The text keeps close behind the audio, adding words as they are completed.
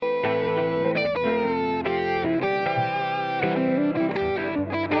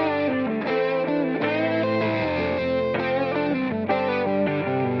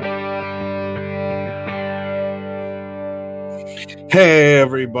Hey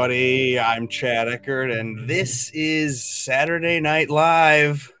everybody, I'm Chad Eckert, and this is Saturday Night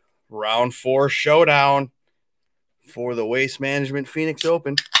Live, round 4 showdown for the Waste Management Phoenix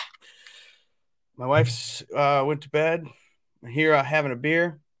Open. My wife's went to bed. I'm here having a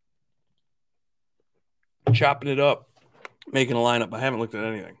beer, chopping it up, making a lineup. I haven't looked at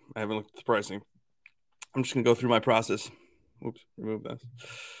anything. I haven't looked at the pricing. I'm just going to go through my process. Oops, remove this.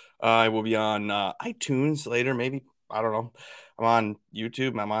 I will be on iTunes later, maybe. I don't know. I'm on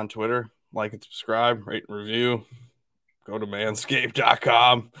YouTube. I'm on Twitter. Like and subscribe, rate and review. Go to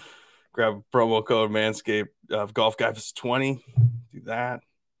manscaped.com. Grab a promo code Manscaped. Golf Guys 20. Do that.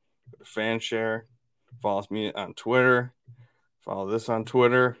 Go to FanShare. Follow me on Twitter. Follow this on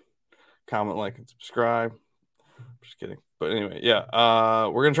Twitter. Comment, like, and subscribe. Just kidding. But anyway, yeah.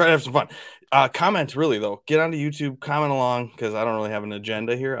 We're going to try to have some fun. Comment, really, though. Get onto YouTube. Comment along because I don't really have an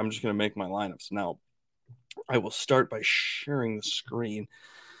agenda here. I'm just going to make my lineups. Now, I will start by sharing the screen.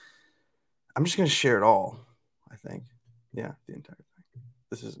 I'm just going to share it all, I think. Yeah, the entire thing.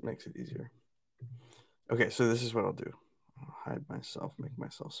 This makes it easier. Okay, so this is what I'll do. I'll hide myself, make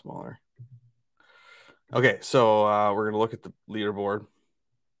myself smaller. Okay, so we're going to look at the leaderboard.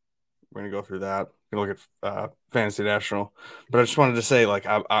 We're going to go through that. We're going to look at Fantasy National. But I just wanted to say, like,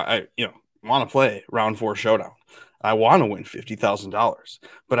 I want to play round 4 showdown. I want to win $50,000,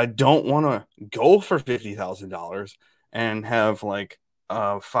 but I don't want to go for $50,000 and have like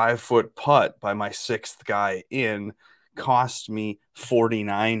a 5-foot putt by my 6th guy in cost me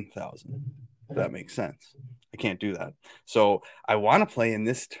 $49,000. If that makes sense. I can't do that. So I want to play in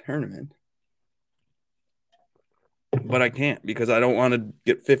this tournament, but I can't because I don't want to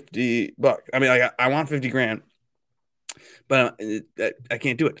get $50. I mean, I want 50 grand. But I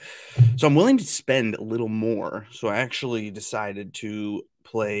can't do it. So I'm willing to spend a little more. So I actually decided to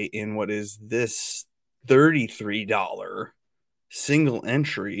play in what is this $33 single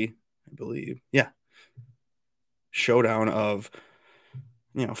entry, I believe. Yeah. Showdown of,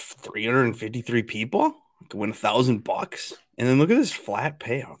 353 people. I could win $1,000. And then look at this flat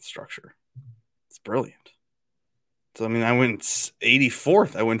payout structure. It's brilliant. So, I mean, I went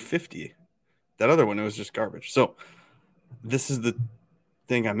 84th. I went 50. That other one, it was just garbage. So this is the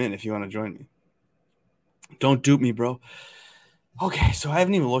thing I'm in if you want to join me. Don't dupe me, bro. Okay, so I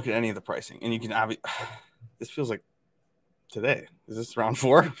haven't even looked at any of the pricing, and you can this feels like today. Is this round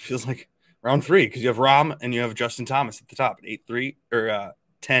 4? Feels like round 3 because you have Rahm and you have Justin Thomas at the top at 8-3 or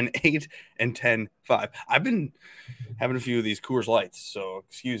 10-8 and 10-5. I've been having a few of these Coors Lights, so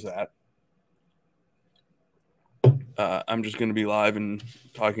excuse that. I'm just going to be live and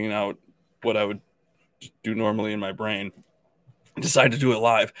talking out what I would do normally in my brain. Decide to do it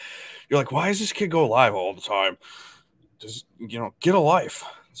live. You're like, why does this kid go live all the time? Just, get a life.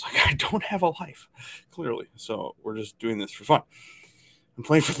 It's like, I don't have a life, clearly. So we're just doing this for fun. I'm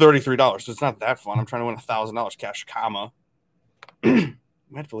playing for $33, so it's not that fun. I'm trying to win $1,000 cash comma. I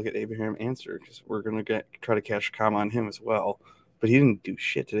might have to look at Abraham Answer because we're going to try to cash comma on him as well. But he didn't do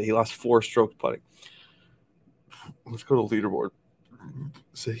shit today. He lost 4 strokes putting. Let's go to leaderboard.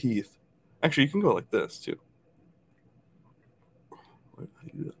 Sahith. Actually, you can go like this, too.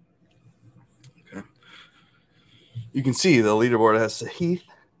 Okay. You can see the leaderboard has Sahith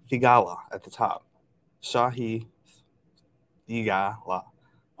Theegala at the top. Sahith Theegala.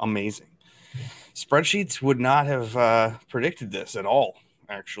 Amazing. Spreadsheets would not have predicted this at all,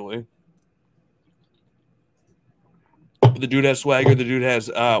 actually. The dude has swagger. The dude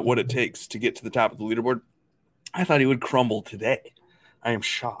has what it takes to get to the top of the leaderboard. I thought he would crumble today. I am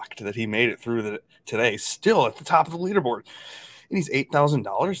shocked that he made it through today, still at the top of the leaderboard. And he's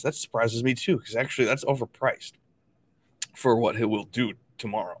 $8,000. That surprises me, too, because actually that's overpriced for what he will do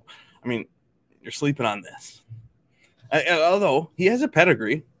tomorrow. I mean, you're sleeping on this. Although he has a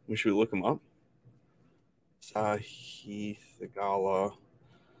pedigree. We should look him up. Sahith Theegala.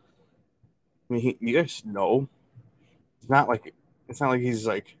 I mean, you guys know. It's not like he's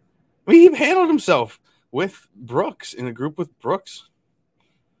like. I mean, he handled himself with Brooks in a group with Brooks.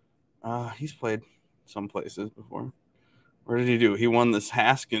 He's played some places before. Where did he do? He won this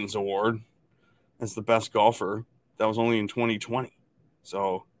Haskins Award as the best golfer. That was only in 2020.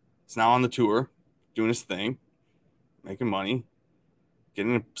 So he's now on the tour, doing his thing, making money,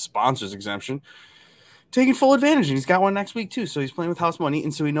 getting a sponsor's exemption, taking full advantage. And he's got one next week, too. So he's playing with house money,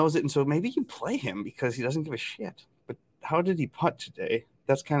 and so he knows it. And so maybe you play him because he doesn't give a shit. But how did he putt today?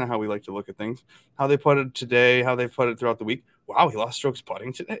 That's kind of how we like to look at things. How they putted today, how they putted throughout the week. Wow, he lost strokes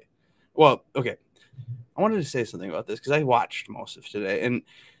putting today. Well, okay. I wanted to say something about this because I watched most of today. And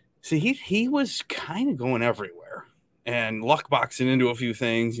see, he was kind of going everywhere and luck boxing into a few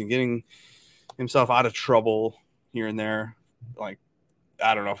things and getting himself out of trouble here and there Like,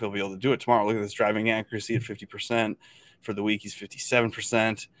 I don't know if he'll be able to do it tomorrow. Look at this driving accuracy at 50%. For the week, he's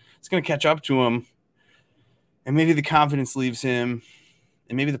 57%. It's going to catch up to him. And maybe the confidence leaves him.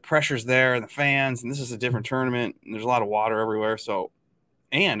 And maybe the pressure's there and the fans. And this is a different tournament. And there's a lot of water everywhere. So,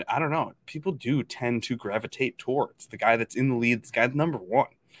 and I don't know. People do tend to gravitate towards the guy that's in the lead, this guy's number one.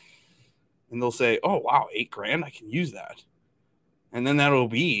 And they'll say, oh, wow, $8,000. I can use that. And then that'll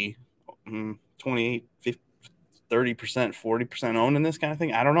be 28, 50, 30%, 40% owned in this kind of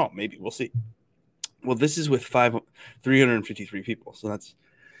thing. I don't know. Maybe we'll see. Well, this is with 353 people. So that's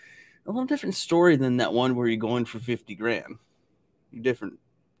a little different story than that one where you're going for $50,000. Different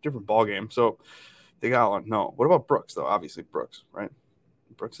ball game. So they got one. No. What about Brooks, though? Obviously, Brooks, right?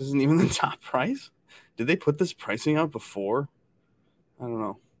 Brooks isn't even the top price. Did they put this pricing out before? I don't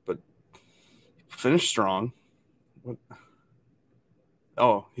know. But finished strong. What?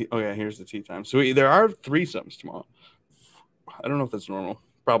 Oh, yeah, here's the tee time. So there are threesomes tomorrow. I don't know if that's normal.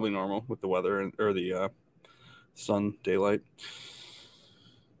 Probably normal with the weather or the sun, daylight.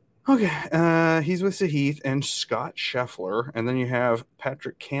 Okay, he's with Sahith and Scott Scheffler. And then you have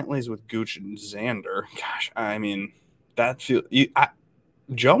Patrick Cantlay's with Gooch and Xander. Gosh, I mean, that feels...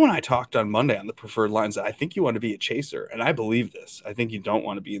 Joe and I talked on Monday on the preferred lines that I think you want to be a chaser. And I believe this. I think you don't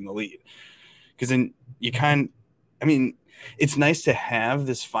want to be in the lead. Because then you it's nice to have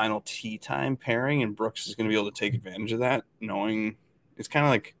this final tee time pairing, and Brooks is going to be able to take advantage of that, knowing it's kind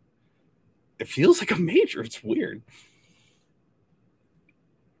of like, it feels like a major. It's weird.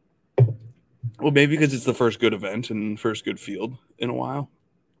 Well, maybe because it's the first good event and first good field in a while.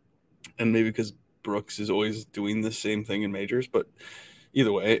 And maybe because Brooks is always doing the same thing in majors, but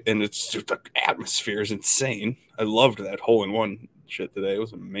either way, and it's just, the atmosphere is insane. I loved that hole-in-one shit today. It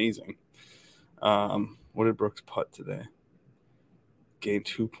was amazing. What did Brooks putt today? Gained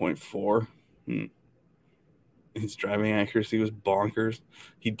 2.4. His driving accuracy was bonkers.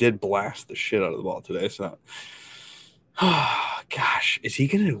 He did blast the shit out of the ball today. So, gosh, is he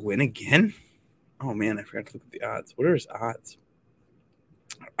going to win again? Oh, man, I forgot to look at the odds. What are his odds?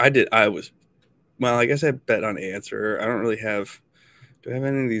 I guess I bet on Answer. I don't really have... Do I have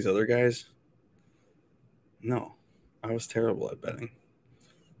any of these other guys? No. I was terrible at betting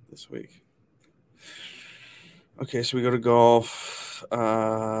this week. Okay, so we go to golf.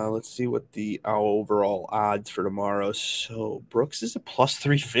 Let's see what our overall odds for tomorrow. So Brooks is a plus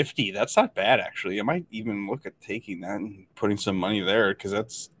 350. That's not bad, actually. I might even look at taking that and putting some money there, because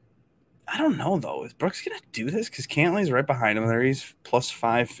that's... I don't know, though. Is Brooks going to do this? Because Cantlay's right behind him there. He's plus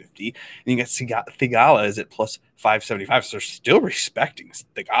 550. And you got Thigala is at plus 575. So they're still respecting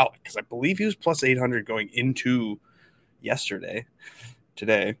Thigala, because I believe he was plus 800 going into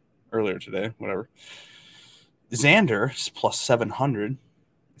earlier today, whatever. Xander is plus 700.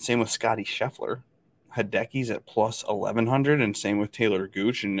 Same with Scotty Scheffler. Hideki's at plus 1,100, and same with Taylor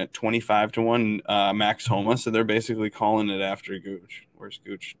Gooch. And at 25-1, Max Homa. So they're basically calling it after Gooch. Where's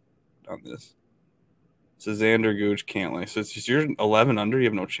Gooch on this? So Xander, Gooch, Cantlay. So it's just you're 11 under. You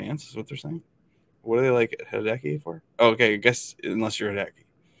have no chance, is what they're saying. What do they like Hideki for? Oh, okay, I guess unless you're Hideki.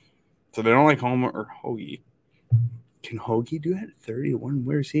 So they don't like Homa or Hoagie. Can Hoagie do that at 31?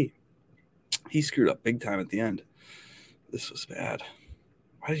 Where's he? He screwed up big time at the end. This was bad.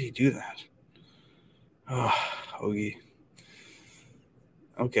 Why did he do that? Oh, Hoagie.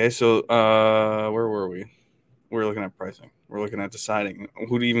 Okay, so where were we? We're looking at pricing. We're looking at deciding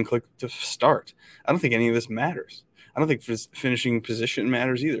who to even click to start. I don't think any of this matters. I don't think finishing position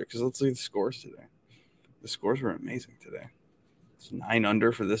matters either, because let's look at the scores today. The scores were amazing today. It's 9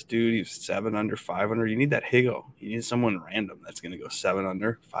 under for this dude. He's 7 under, 5 under. You need that Higo. You need someone random that's going to go 7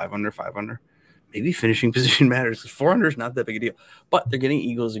 under, 5 under, 5 under. Maybe finishing position matters, because 4 under is not that big a deal. But they're getting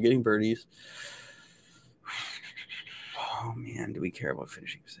eagles. They're getting birdies. Oh, man, do we care about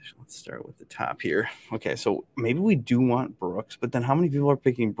finishing position? Let's start with the top here. Okay, so maybe we do want Brooks, but then how many people are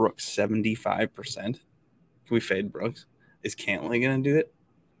picking Brooks? 75%? Can we fade Brooks? Is Cantlay going to do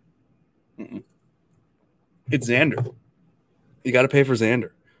it? It's Xander. You got to pay for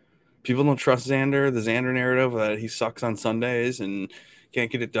Xander. People don't trust Xander. The Xander narrative that he sucks on Sundays and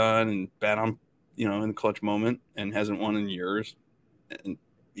can't get it done and bad on, in the clutch moment and hasn't won in years. And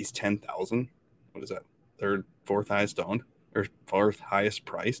he's 10,000. What is that? Third, fourth highest owned or fourth highest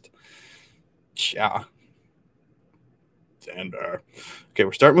priced? Yeah. Xander. Okay,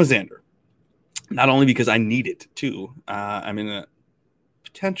 we're starting with Xander. Not only because I need it too. I'm in a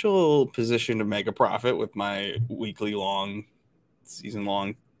potential position to make a profit with my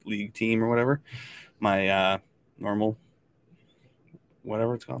season-long league team or whatever. My normal,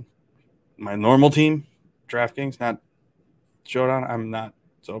 whatever it's called. My normal team, DraftKings, not Showdown. I'm not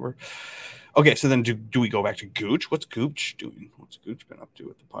sober. Okay, so then do we go back to Gooch? What's Gooch doing? What's Gooch been up to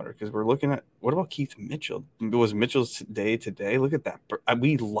with the putter? Because we're looking at what about Keith Mitchell? Was Mitchell's day today? Look at that.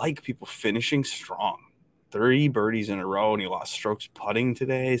 We like people finishing strong. 30 birdies in a row, and he lost strokes putting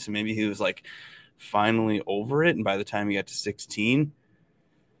today. So maybe he was like finally over it. And by the time he got to 16,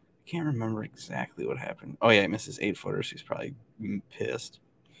 I can't remember exactly what happened. Oh yeah, he missed his 8-footer, so he's probably pissed.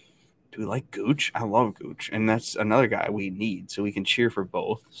 Do we like Gooch? I love Gooch, and that's another guy we need, so we can cheer for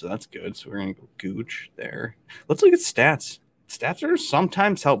both. So that's good. So we're gonna go Gooch there. Let's look at stats. Stats are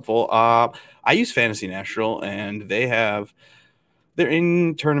sometimes helpful. I use Fantasy National, and they're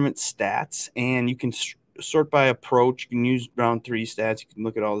in tournament stats, and you can sort by approach. You can use round 3 stats. You can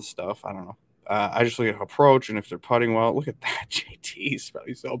look at all this stuff. I don't know. I just look at approach, and if they're putting well, look at that. JT's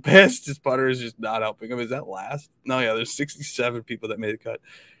probably so pissed. His putter is just not helping him. Is that last? No, yeah. There's 67 people that made the cut.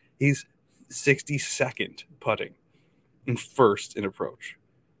 He's 62nd putting and first in approach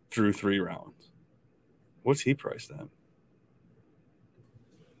through 3 rounds. What's he priced at?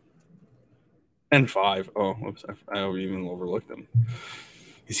 And 5. Oh, whoops. I even overlooked him.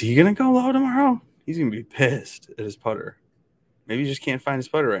 Is he going to go low tomorrow? He's going to be pissed at his putter. Maybe he just can't find his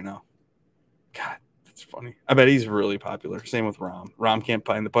putter right now. God, that's funny. I bet he's really popular. Same with Rahm. Rahm can't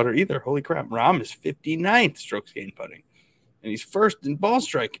find the putter either. Holy crap. Rahm is 59th strokes gained putting. And he's first in ball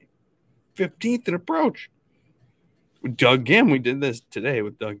striking. 15th in approach. Doug Gim, we did this today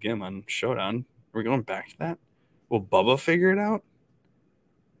with Doug Gim on Showdown. We're going back to that. Will Bubba figure it out?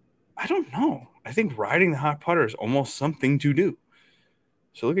 I don't know. I think riding the hot putter is almost something to do.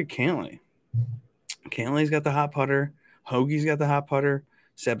 So look at Cantlay. Cantlay's got the hot putter. Hoagie's got the hot putter.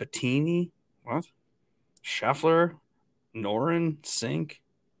 Sabatini. What? Scheffler. Noren. Sink.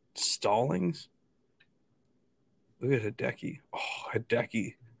 Stallings. Look at Hideki. Oh,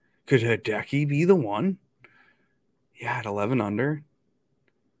 Hideki. Could Hideki be the one? Yeah, at 11 under.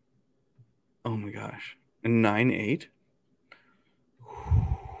 Oh my gosh. 9-8.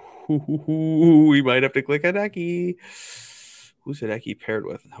 We might have to click Hideki. Who's Hideki paired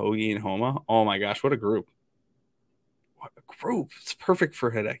with? Hoagie and Homa? Oh my gosh, what a group. What a group. It's perfect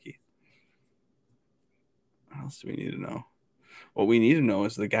for Hideki. What else do we need to know? What we need to know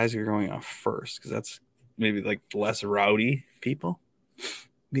is the guys who are going off first, because that's maybe like less rowdy people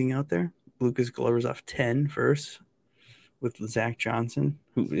being out there. Lucas Glover's off 10 first with Zach Johnson,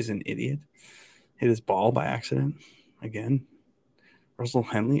 who is an idiot. Hit his ball by accident again. Russell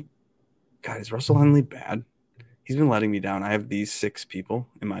Henley. God, is Russell Henley bad? He's been letting me down. I have these 6 people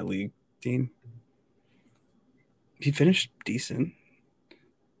in my league team. He finished decent.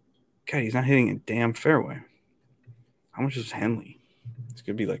 God, he's not hitting a damn fairway. How much is Henley? It's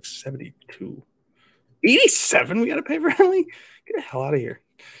going to be like 72. 87? We got to pay for Henley? Get the hell out of here.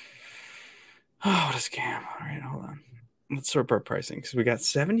 Oh, what a scam. All right, hold on. Let's sort by pricing because we got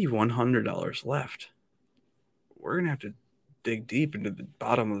 $7,100 left. We're going to have to dig deep into the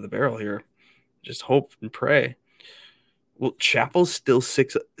bottom of the barrel here. Just hope and pray. Well, Chappell's still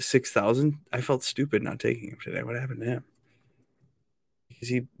 6,000. I felt stupid not taking him today. What happened to him? Because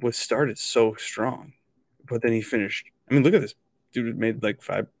he was started so strong, but then he finished. I mean, look at this dude made like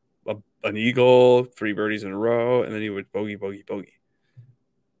an eagle, 3 birdies in a row, and then he would bogey.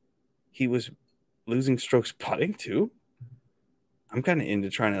 He was losing strokes putting too. I'm kind of into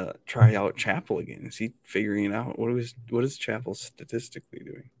trying to try out Chappell again. Is he figuring it out? What is Chappell statistically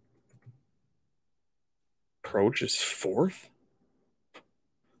doing? Approach is 4th. Oh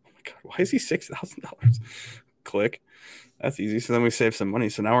my god, why is he $6,000? Click. That's easy. So then we save some money.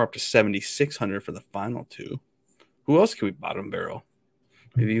 So now we're up to 7,600 for the final 2. Who else can we bottom barrel?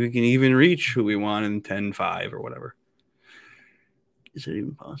 Maybe we can even reach who we want in 10-5 or whatever. Is it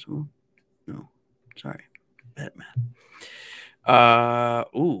even possible? No. Sorry. Batman.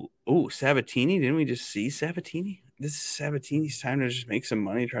 Sabatini. Didn't we just see Sabatini? This is Sabatini's time to just make some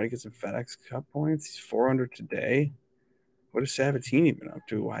money, try to get some FedEx Cup points. He's 400 today. What has Sabatini been up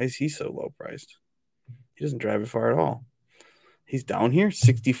to? Why is he so low priced? He doesn't drive it far at all. He's down here,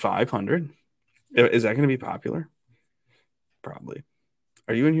 6,500. Is that going to be popular? Probably.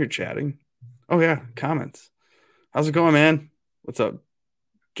 Are you in here chatting? Oh, yeah. Comments. How's it going, man? What's up?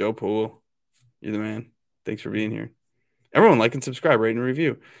 Joe Poole. You're the man. Thanks for being here. Everyone like and subscribe, rate and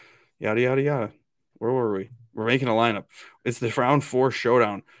review. Yada, yada, yada. Where were we? We're making a lineup. It's the round 4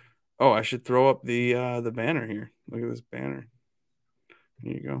 showdown. Oh, I should throw up the banner here. Look at this banner.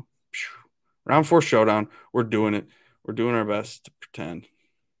 Here you go. Round 4 showdown. We're doing it. We're doing our best to pretend.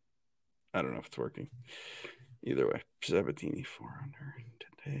 I don't know if it's working. Either way, Sabatini 400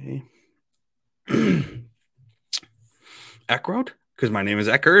 today. Eckroat? Because my name is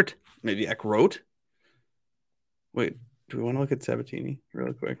Eckert. Maybe Eckroat. Wait, do we want to look at Sabatini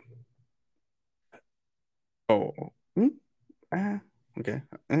really quick? Oh, hmm? Okay.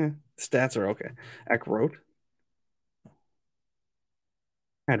 Stats are okay. Eck wrote.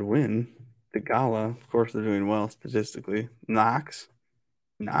 Had win. The Gala, of course, they're doing well statistically. Knox.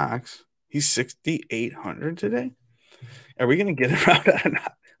 He's 6,800 today. Are we gonna get a round out of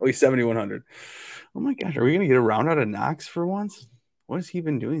Knox? Oh, he's 7,100. Oh my gosh, are we gonna get a round out of Knox for once? What has he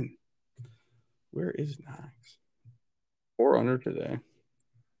been doing? Where is Knox? 400 today.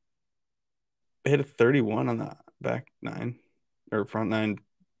 They hit a 31 on the back nine or front nine,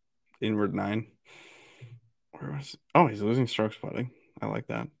 inward nine. Where was? Oh, he's losing stroke spotting. I like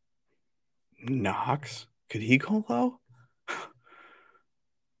that. Knox, could he go low?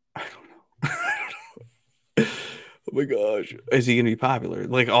 I don't know. Oh my gosh, is he gonna be popular?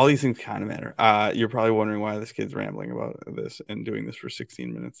 Like all these things kind of matter. You're probably wondering why this kid's rambling about this and doing this for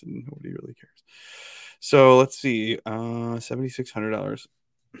 16 minutes and nobody really cares. So let's see. $7,600.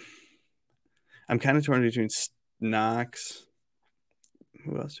 I'm kind of torn between Knox.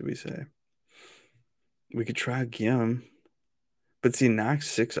 Who else did we say? We could try Gim. But see, Knox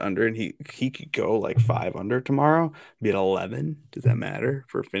 6 under, and he could go like 5 under tomorrow, be at 11. Does that matter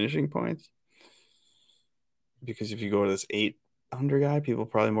for finishing points? Because if you go to this 8 under guy, people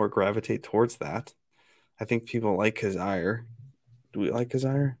probably more gravitate towards that. I think people like Kazire. Do we like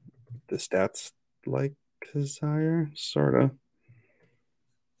Kazire? The stats like Kazire? Sort of.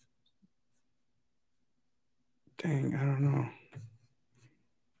 Dang, I don't know.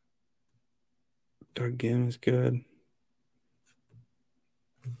 Doug Gim is good.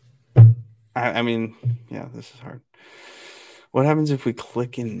 I mean, yeah, this is hard. What happens if we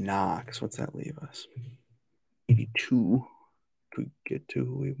click in Knox? What's that leave us? 82. Do we get to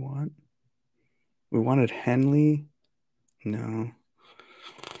who we want? We wanted Henley. No.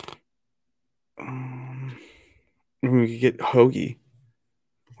 We could get Hoagie.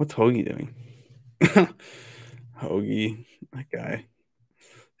 What's Hoagie doing? Hoagie, that guy.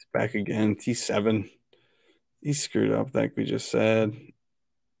 He's back again. T7. He screwed up, like we just said.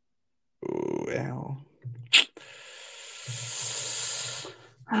 Oh, well.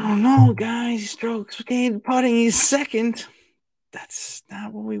 I don't know, guys. Strokes gained putting. He's second. That's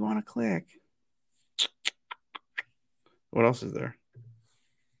not what we want to click. What else is there?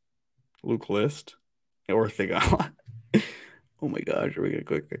 Luke List or Thigala. Oh my gosh, are we gonna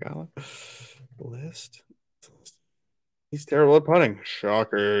click Thigala? List. He's terrible at putting.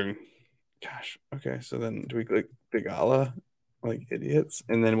 Shocking. Gosh. Okay, so then do we click Thigala like idiots?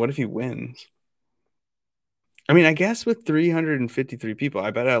 And then what if he wins? I mean, I guess with 353 people,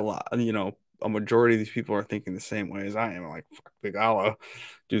 I bet a lot, a majority of these people are thinking the same way as I am. Like, fuck Thigala,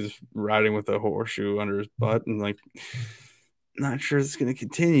 dude's riding with a horseshoe under his butt, and like, not sure it's gonna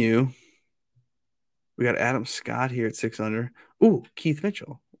continue. We got Adam Scott here at 6 under. Ooh, Keith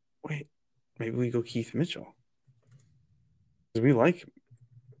Mitchell. Wait, maybe we go Keith Mitchell. Because we like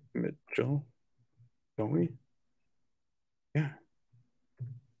Mitchell, don't we? Yeah.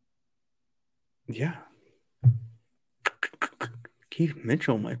 Yeah. Keith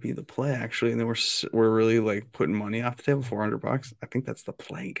Mitchell might be the play, actually. And then we're really like putting money off the table, $400. I think that's the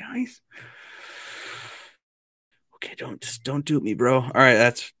play, guys. Okay, don't do me, bro. All right,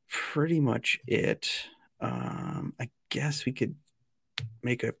 that's pretty much it. I guess we could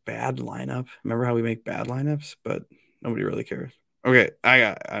make a bad lineup. Remember how we make bad lineups, but nobody really cares. Okay,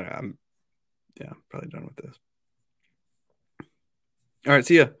 I'm probably done with this. All right,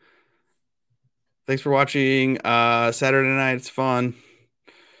 see ya. Thanks for watching. Saturday night, it's fun.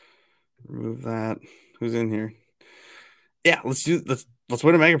 Remove that. Who's in here? Yeah, let's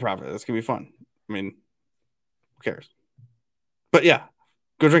win a mega profit. That's gonna be fun. I mean, who cares? But yeah,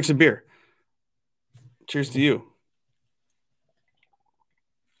 go drink some beer. Cheers to you.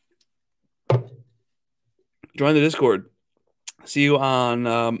 Join the Discord. See you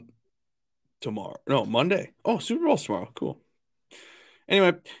on tomorrow. No, Monday. Oh, Super Bowl's tomorrow. Cool.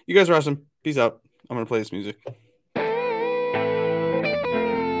 Anyway, you guys are awesome. Peace out. I'm gonna play this music.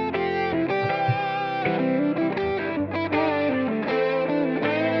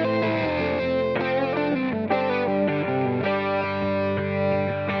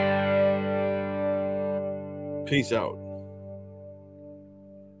 Peace out.